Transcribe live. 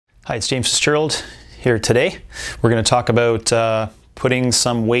Hi, it's James FitzGerald here today. We're going to talk about putting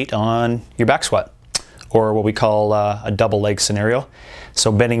some weight on your back squat, or what we call a double leg scenario.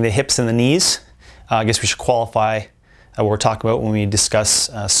 So bending the hips and the knees. I guess we should qualify what we're talking about when we discuss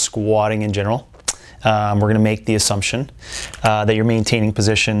squatting in general. We're going to make the assumption that you're maintaining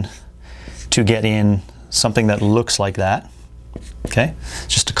position to get in something that looks like that. Okay,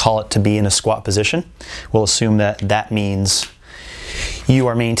 just to call it to be in a squat position. We'll assume that that means you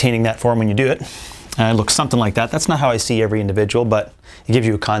are maintaining that form when you do it. It looks something like that. That's not how I see every individual, but it gives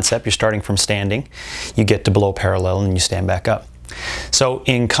you a concept. You're starting from standing, you get to below parallel, and you stand back up. So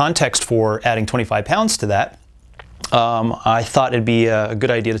in context for adding 25 pounds to that, I thought it'd be a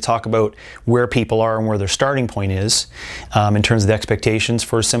good idea to talk about where people are and where their starting point is in terms of the expectations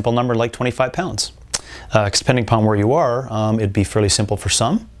for a simple number like 25 pounds. Depending upon where you are, it'd be fairly simple for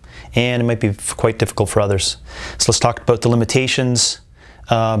some, and it might be quite difficult for others. So let's talk about the limitations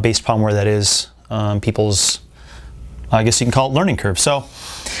based upon where that is, people's, I guess you can call it learning curve. So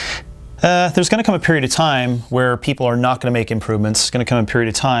there's going to come a period of time where people are not going to make improvements. It's going to come a period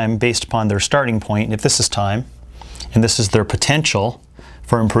of time based upon their starting point. And if this is time, and this is their potential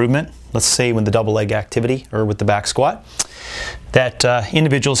for improvement, let's say with the double leg activity or with the back squat, that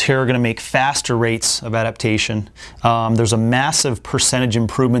individuals here are going to make faster rates of adaptation. There's a massive percentage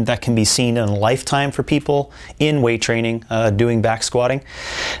improvement that can be seen in a lifetime for people in weight training, doing back squatting.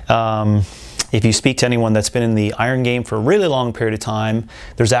 If you speak to anyone that's been in the iron game for a really long period of time,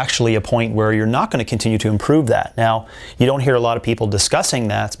 there's actually a point where you're not going to continue to improve that. Now, you don't hear a lot of people discussing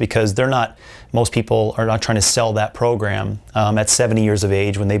that because they're not, most people are not trying to sell that program at 70 years of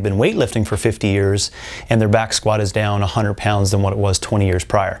age when they've been weightlifting for 50 years and their back squat is down 100 pounds than what it was 20 years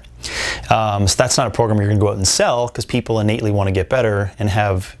prior. So that's not a program you're going to go out and sell because people innately want to get better and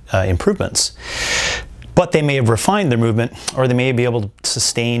have improvements. But they may have refined their movement, or they may be able to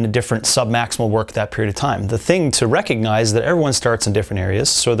sustain a different submaximal work at that period of time. The thing to recognize is that everyone starts in different areas,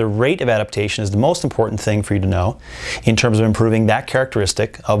 so the rate of adaptation is the most important thing for you to know in terms of improving that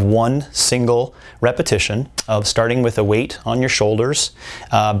characteristic of one single repetition of starting with a weight on your shoulders,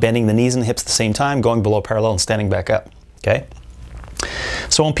 bending the knees and the hips at the same time, going below parallel and standing back up. Okay?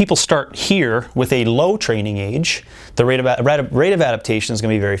 So when people start here with a low training age, the rate of adaptation is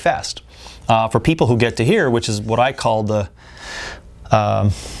going to be very fast. For people who get to here, which is what I call the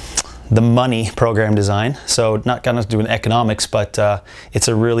money program design, so not going to do in economics, but it's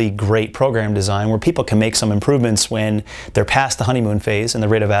a really great program design where people can make some improvements when they're past the honeymoon phase and the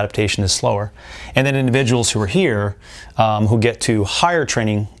rate of adaptation is slower. And then individuals who are here, who get to higher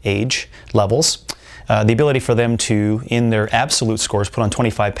training age levels, the ability for them to, in their absolute scores, put on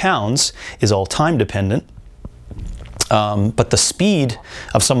 25 pounds is all time dependent. But the speed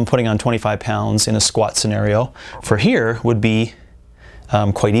of someone putting on 25 pounds in a squat scenario for here would be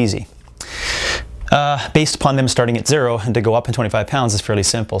quite easy. Based upon them starting at 0 and to go up in 25 pounds is fairly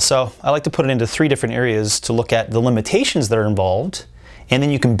simple. So I like to put it into 3 different areas to look at the limitations that are involved, and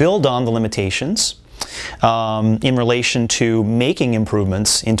then you can build on the limitations in relation to making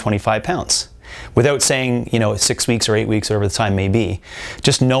improvements in 25 pounds. Without saying, you know, 6 weeks or 8 weeks, or whatever the time may be.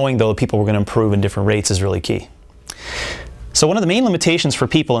 Just knowing, though, people were going to improve in different rates is really key. So one of the main limitations for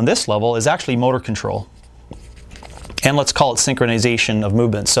people in this level is actually motor control. And let's call it synchronization of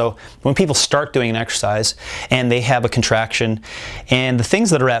movement. So when people start doing an exercise and they have a contraction, and the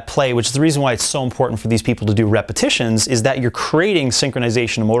things that are at play, which is the reason why it's so important for these people to do repetitions, is that you're creating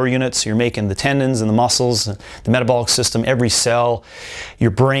synchronization of motor units. You're making the tendons and the muscles, the metabolic system, every cell,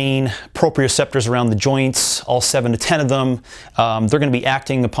 your brain, proprioceptors around the joints, all 7 to 10 of them. They're going to be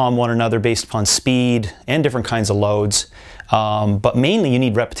acting upon one another based upon speed and different kinds of loads. But mainly you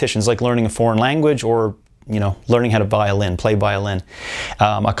need repetitions, like learning a foreign language, or learning how to play violin,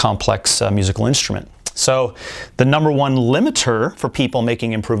 a complex musical instrument. So the #1 limiter for people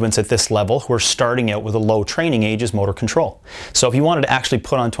making improvements at this level who are starting out with a low training age is motor control. So if you wanted to actually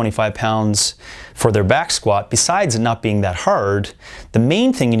put on 25 pounds for their back squat, besides it not being that hard, the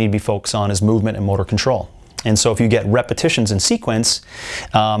main thing you need to be focused on is movement and motor control. And so if you get repetitions in sequence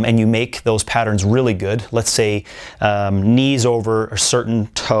and you make those patterns really good, let's say knees over a certain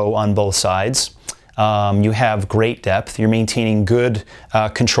toe on both sides, you have great depth, you're maintaining good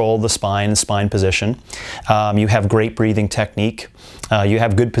control of the spine and spine position, you have great breathing technique, you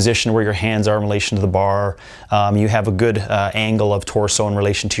have good position where your hands are in relation to the bar, you have a good angle of torso in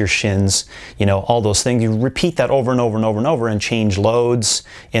relation to your shins, all those things. You repeat that over and over and over and over and change loads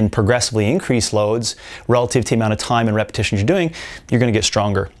and progressively increase loads relative to the amount of time and repetitions you're doing, you're going to get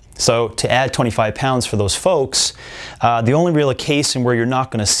stronger. So to add 25 pounds for those folks, the only real case in where you're not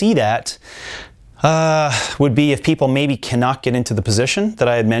going to see that would be if people maybe cannot get into the position that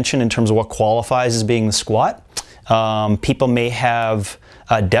I had mentioned in terms of what qualifies as being the squat. People may have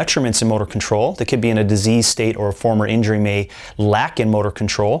detriments in motor control. They could be in a disease state, or a former injury may lack in motor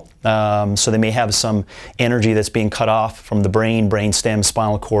control. So they may have some energy that's being cut off from the brain, brainstem,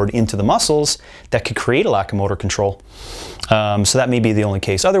 spinal cord into the muscles that could create a lack of motor control. So that may be the only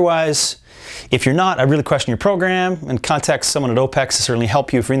case. Otherwise, if you're not, I really question your program and contact someone at OPEX to certainly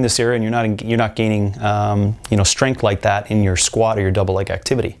help you if you're in this area and you're not gaining strength like that in your squat or your double leg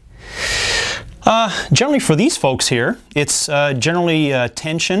activity. Generally for these folks here, it's generally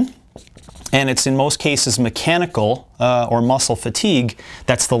tension, and it's in most cases mechanical or muscle fatigue.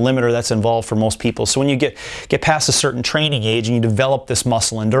 That's the limiter that's involved for most people. So when you get past a certain training age and you develop this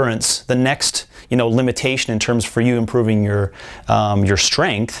muscle endurance, the next limitation in terms for you improving your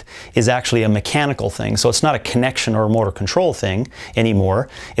strength is actually a mechanical thing. So it's not a connection or a motor control thing anymore.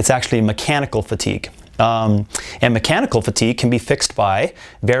 It's actually a mechanical fatigue. And mechanical fatigue can be fixed by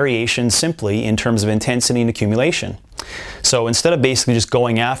variation simply in terms of intensity and accumulation. So instead of basically just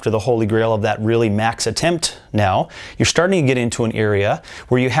going after the holy grail of that really max attempt now, you're starting to get into an area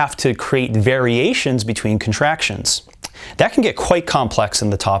where you have to create variations between contractions. That can get quite complex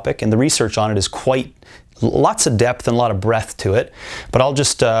in the topic, and the research on it is lots of depth and a lot of breadth to it, but I'll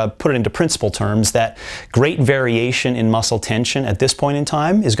just put it into principle terms that great variation in muscle tension at this point in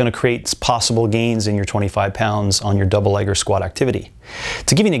time is going to create possible gains in your 25 pounds on your double leg or squat activity.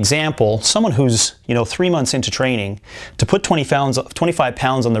 To give you an example, someone who's 3 months into training, to put 25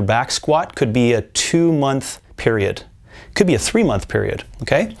 pounds on their back squat could be a 2-month period. Could be a 3-month period,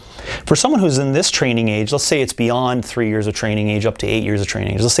 okay? For someone who's in this training age, let's say it's beyond 3 years of training age, up to 8 years of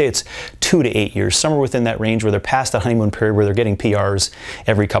training age. Let's say it's 2 to 8 years, somewhere within that range where they're past that honeymoon period where they're getting PRs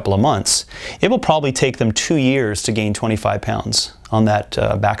every couple of months. It will probably take them 2 years to gain 25 pounds on that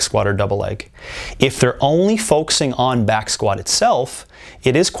back squat or double leg. If they're only focusing on back squat itself,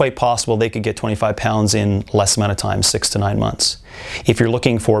 it is quite possible they could get 25 pounds in less amount of time, 6 to 9 months. If you're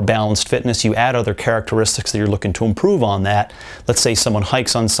looking for balanced fitness, you add other characteristics that you're looking to improve on that. Let's say someone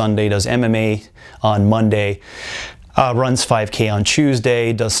hikes on Sunday, does MMA on Monday, runs 5K on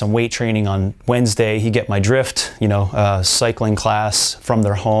Tuesday, does some weight training on Wednesday. You get my drift, cycling class from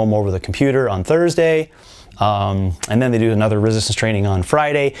their home over the computer on Thursday. And then they do another resistance training on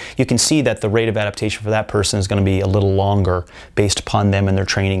Friday. You can see that the rate of adaptation for that person is going to be a little longer based upon them and their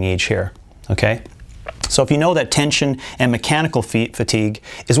training age here, okay? So if you know that tension and mechanical fatigue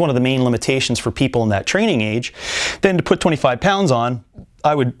is one of the main limitations for people in that training age, then to put 25 pounds on,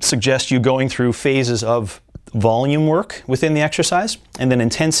 I would suggest you going through phases of volume work within the exercise and then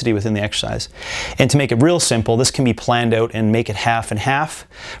intensity within the exercise. And to make it real simple, this can be planned out and make it half and half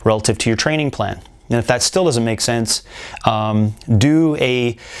relative to your training plan. And if that still doesn't make sense, do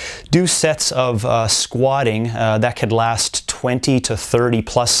sets of squatting that could last 20 to 30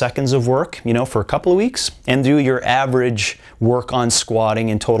 plus seconds of work, for a couple of weeks, and do your average work on squatting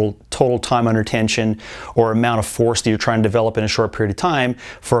in total time under tension or amount of force that you're trying to develop in a short period of time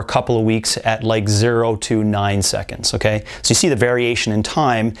for a couple of weeks at like 0 to 9 seconds, okay? So you see the variation in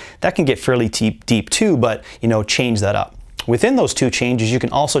time, that can get fairly deep too, but change that up. Within those two changes, you can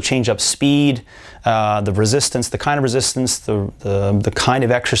also change up speed, the resistance, the kind of resistance, the kind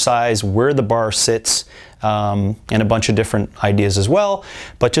of exercise, where the bar sits, and a bunch of different ideas as well.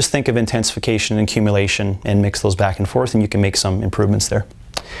 But just think of intensification and accumulation and mix those back and forth, and you can make some improvements there.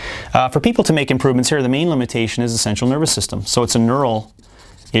 For people to make improvements here, the main limitation is the central nervous system. So it's a neural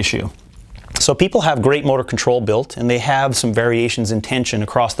issue. So people have great motor control built, and they have some variations in tension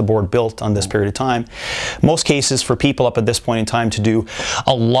across the board built on this period of time. Most cases for people up at this point in time to do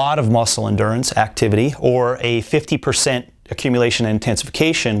a lot of muscle endurance activity or a 50% accumulation and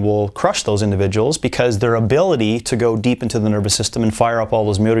intensification will crush those individuals because their ability to go deep into the nervous system and fire up all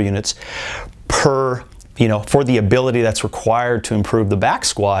those motor units for the ability that's required to improve the back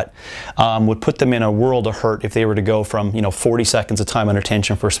squat would put them in a world of hurt if they were to go from 40 seconds of time under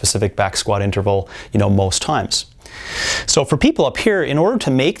tension for a specific back squat interval most times. So for people up here, in order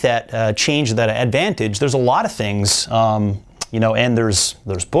to make that change, that advantage, there's a lot of things and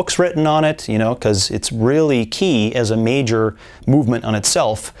there's books written on it, because it's really key as a major movement on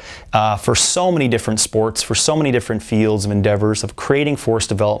itself for so many different sports, for so many different fields of endeavors of creating force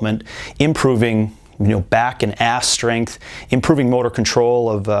development, improving back and ass strength, improving motor control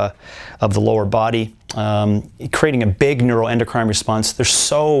of the lower body, creating a big neuroendocrine response. There's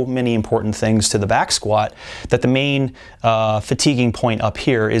so many important things to the back squat that the main fatiguing point up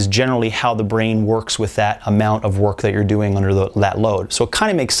here is generally how the brain works with that amount of work that you're doing under that load. So it kind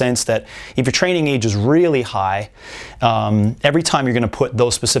of makes sense that if your training age is really high, every time you're going to put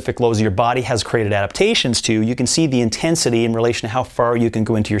those specific loads your body has created adaptations to, you can see the intensity in relation to how far you can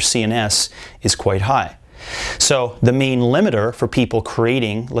go into your CNS is quite high. So the main limiter for people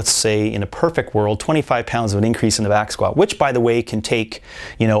creating, let's say in a perfect world, 25 pounds of an increase in the back squat, which by the way can take,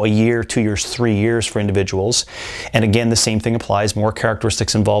 you know, a year, 2 years, 3 years for individuals. And again, the same thing applies, more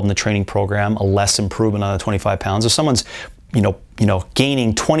characteristics involved in the training program, a less improvement on the 25 pounds. If someone's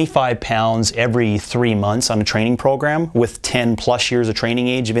gaining 25 pounds every 3 months on a training program with 10 plus years of training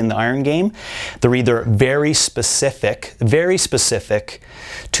age in the iron game, they're either very specific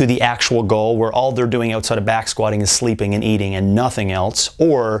to the actual goal where all they're doing outside of back squatting is sleeping and eating and nothing else,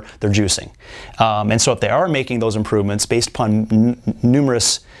 or they're juicing. And so if they are making those improvements based upon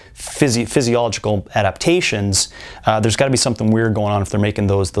numerous physiological adaptations, there's got to be something weird going on if they're making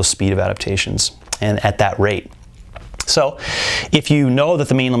those speed of adaptations and at that rate. So if you know that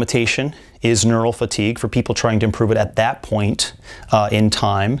the main limitation is neural fatigue for people trying to improve it at that point in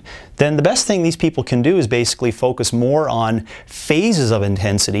time, then the best thing these people can do is basically focus more on phases of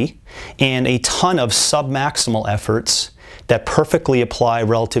intensity and a ton of submaximal efforts that perfectly apply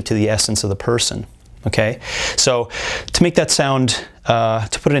relative to the essence of the person. Okay, so to make that sound,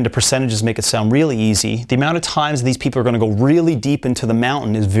 to put it into percentages, make it sound really easy, the amount of times these people are going to go really deep into the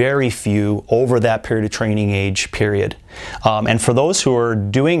mountain is very few over that period of training age period. And for those who are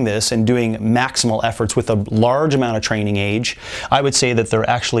doing this and doing maximal efforts with a large amount of training age, I would say that they're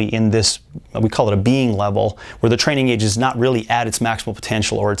actually in this, we call it a being level, where the training age is not really at its maximal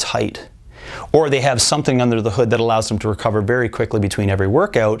potential or its height. Or they have something under the hood that allows them to recover very quickly between every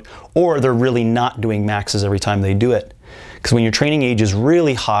workout, or they're really not doing maxes every time they do it. Because when your training age is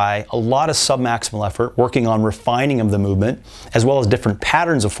really high, a lot of submaximal effort, working on refining of the movement, as well as different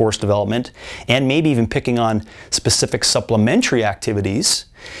patterns of force development, and maybe even picking on specific supplementary activities,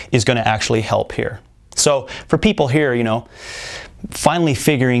 is going to actually help here. So for people here, you know, finally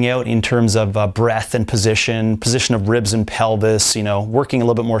figuring out in terms of breath and position of ribs and pelvis, you know, working a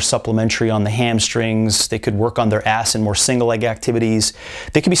little bit more supplementary on the hamstrings. They could work on their ass in more single leg activities.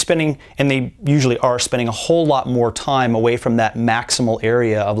 They could be spending, and they usually are spending, a whole lot more time away from that maximal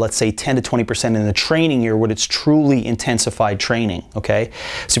area of, let's say, 10 to 20% in the training year when it's truly intensified training, okay?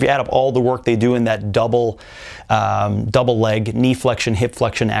 So if you add up all the work they do in that double leg, knee flexion, hip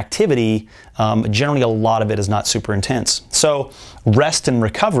flexion activity, generally a lot of it is not super intense. So rest and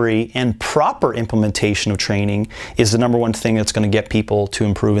recovery and proper implementation of training is the #1 thing that's going to get people to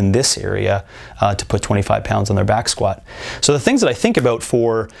improve in this area, to put 25 pounds on their back squat. So the things that I think about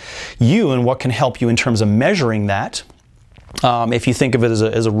for you and what can help you in terms of measuring that, if you think of it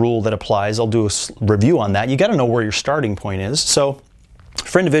as a rule that applies, I'll do a review on that. You got to know where your starting point is. So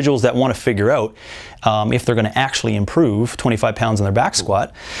for individuals that want to figure out if they're going to actually improve 25 pounds on their back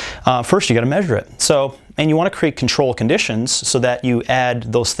squat, first you got to measure it. So, and you want to create control conditions so that you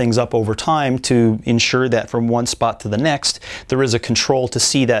add those things up over time to ensure that from one spot to the next, there is a control to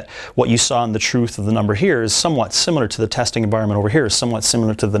see that what you saw in the truth of the number here is somewhat similar to the testing environment over here, is somewhat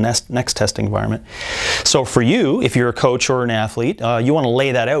similar to the next testing environment. So for you, if you're a coach or an athlete, you want to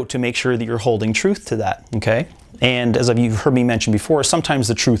lay that out to make sure that you're holding truth to that, okay? And as you've heard me mention before, sometimes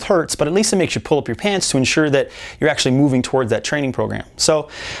the truth hurts, but at least it makes you pull up your pants to ensure that you're actually moving towards that training program. So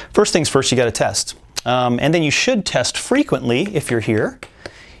first things first, you got to test. And then you should test frequently if you're here,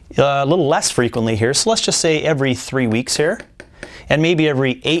 a little less frequently here. So let's just say every 3 weeks here, and maybe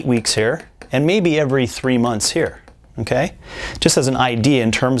every 8 weeks here, and maybe every 3 months here. Okay, just as an idea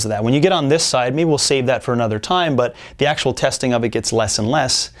in terms of that. When you get on this side, maybe we'll save that for another time, but the actual testing of it gets less and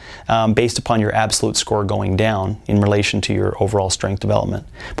less based upon your absolute score going down in relation to your overall strength development.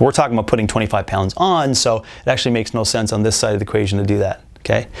 But we're talking about putting 25 pounds on, so it actually makes no sense on this side of the equation to do that.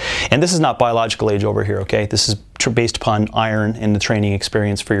 Okay, and this is not biological age over here. Okay, this is based upon iron and the training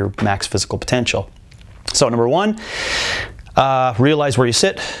experience for your max physical potential. So #1, realize where you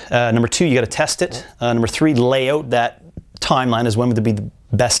sit. #2, you got to test it. #3, lay out that timeline as when would be the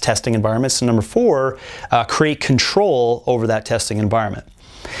best testing environments. And #4, create control over that testing environment.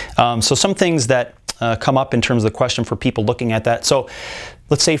 So some things that come up in terms of the question for people looking at that. So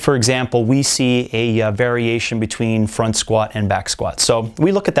let's say, for example, we see a variation between front squat and back squat. So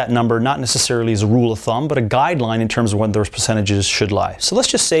we look at that number not necessarily as a rule of thumb, but a guideline in terms of what those percentages should lie. So let's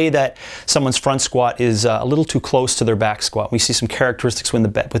just say that someone's front squat is a little too close to their back squat. We see some characteristics within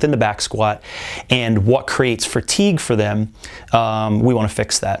the back squat and what creates fatigue for them. We want to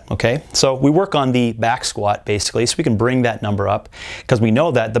fix that, okay? So we work on the back squat basically, so we can bring that number up, because we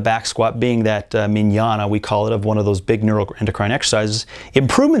know that the back squat, being that manana, we call it, of one of those big neuroendocrine exercises,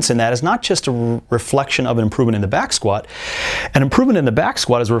 improvements in that is not just a reflection of an improvement in the back squat. An improvement in the back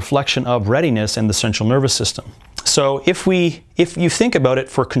squat is a reflection of readiness in the central nervous system. So if you think about it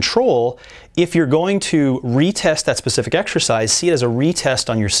for control, if you're going to retest that specific exercise, see it as a retest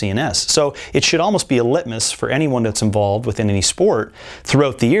on your CNS. So it should almost be a litmus for anyone that's involved within any sport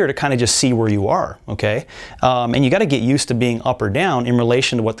throughout the year to kind of just see where you are, okay? And you got to get used to being up or down in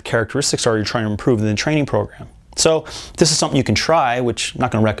relation to what the characteristics are you're trying to improve in the training program. So this is something you can try, which I'm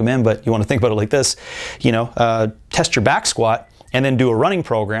not going to recommend, but you want to think about it like this. You know, test your back squat and then do a running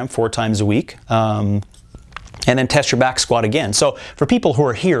program 4 times a week. And then test your back squat again. So for people who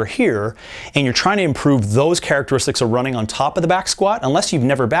are here, and you're trying to improve those characteristics of running on top of the back squat, unless you've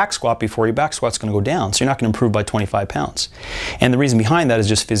never back squat before, your back squat's going to go down. So you're not going to improve by 25 pounds. And the reason behind that is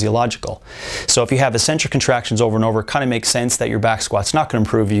just physiological. So if you have eccentric contractions over and over, it kind of makes sense that your back squat's not going to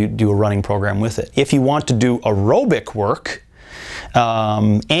improve if you do a running program with it. If you want to do aerobic work,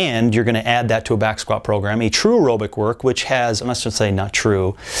 and you're going to add that to a back squat program, a true aerobic work, which has, I'm not going to say not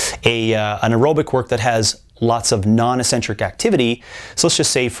true, an aerobic work that has lots of non-eccentric activity. So let's just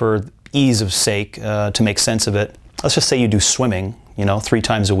say, for ease of sake, to make sense of it, let's just say you do swimming, you know, 3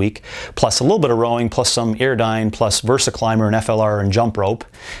 times a week, plus a little bit of rowing, plus some airdyne, plus Versa Climber and FLR and jump rope.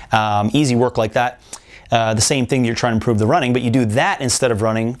 Easy work like that. The same thing, you're trying to improve the running, but you do that instead of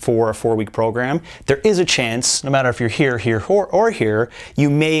running for a 4-week program. There is a chance, no matter if you're here, or here, you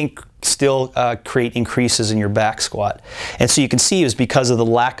may still create increases in your back squat. And so you can see it was because of the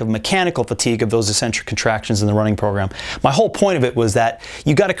lack of mechanical fatigue of those eccentric contractions in the running program. My whole point of it was that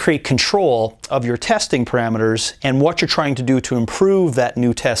you got to create control of your testing parameters and what you're trying to do to improve that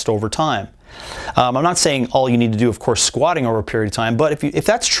new test over time. I'm not saying all you need to do, of course, squatting over a period of time, but if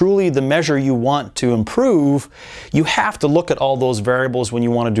that's truly the measure you want to improve, you have to look at all those variables when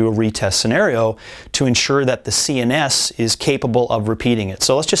you want to do a retest scenario to ensure that the CNS is capable of repeating it.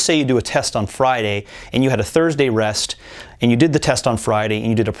 So let's just say you do a test on Friday and you had a Thursday rest, and you did the test on Friday, and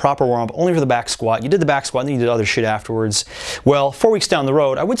you did a proper warm-up only for the back squat. You did the back squat, and then you did other shit afterwards. Well, 4 weeks down the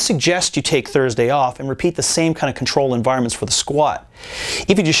road, I would suggest you take Thursday off and repeat the same kind of control environments for the squat.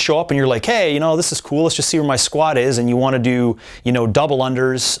 If you just show up and you're like, hey, you know, this is cool, let's just see where my squat is, and you want to do, you know, double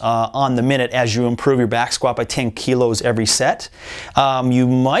unders on the minute as you improve your back squat by 10 kilos every set, you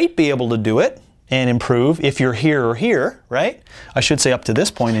might be able to do it and improve if you're here, right? I should say up to this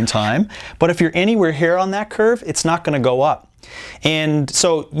point in time. But if you're anywhere here on that curve, it's not going to go up. And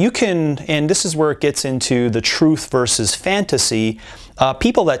so you can, and this is where it gets into the truth versus fantasy.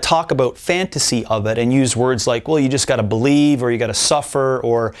 People that talk about fantasy of it and use words like, well, you just got to believe, or you got to suffer,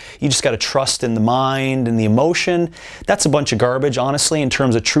 or you just got to trust in the mind and the emotion. That's a bunch of garbage, honestly, in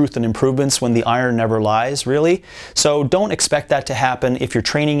terms of truth and improvements, when the iron never lies, really. So don't expect that to happen if your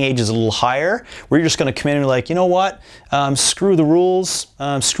training age is a little higher, where you're just going to come in and be like, you know what, screw the rules,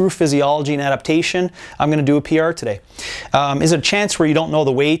 screw physiology and adaptation, I'm going to do a PR today. Is it a chance where you don't know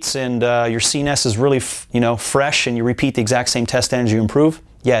the weights and your CNS is really, fresh, and you repeat the exact same test and you improve?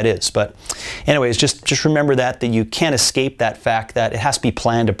 Yeah, it is. But anyways, just remember that you can't escape that fact that it has to be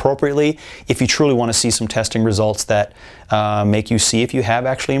planned appropriately if you truly want to see some testing results that make you see if you have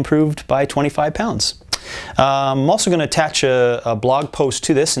actually improved by 25 pounds. I'm also going to attach a blog post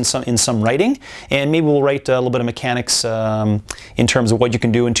to this in some writing, and maybe we'll write a little bit of mechanics in terms of what you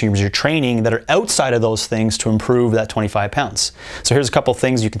can do in terms of your training that are outside of those things to improve that 25 pounds. So here's a couple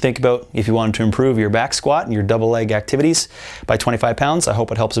things you can think about if you wanted to improve your back squat and your double leg activities by 25 pounds. I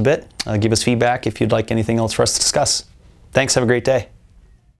hope it helps a bit. Give us feedback if you'd like anything else for us to discuss. Thanks, have a great day.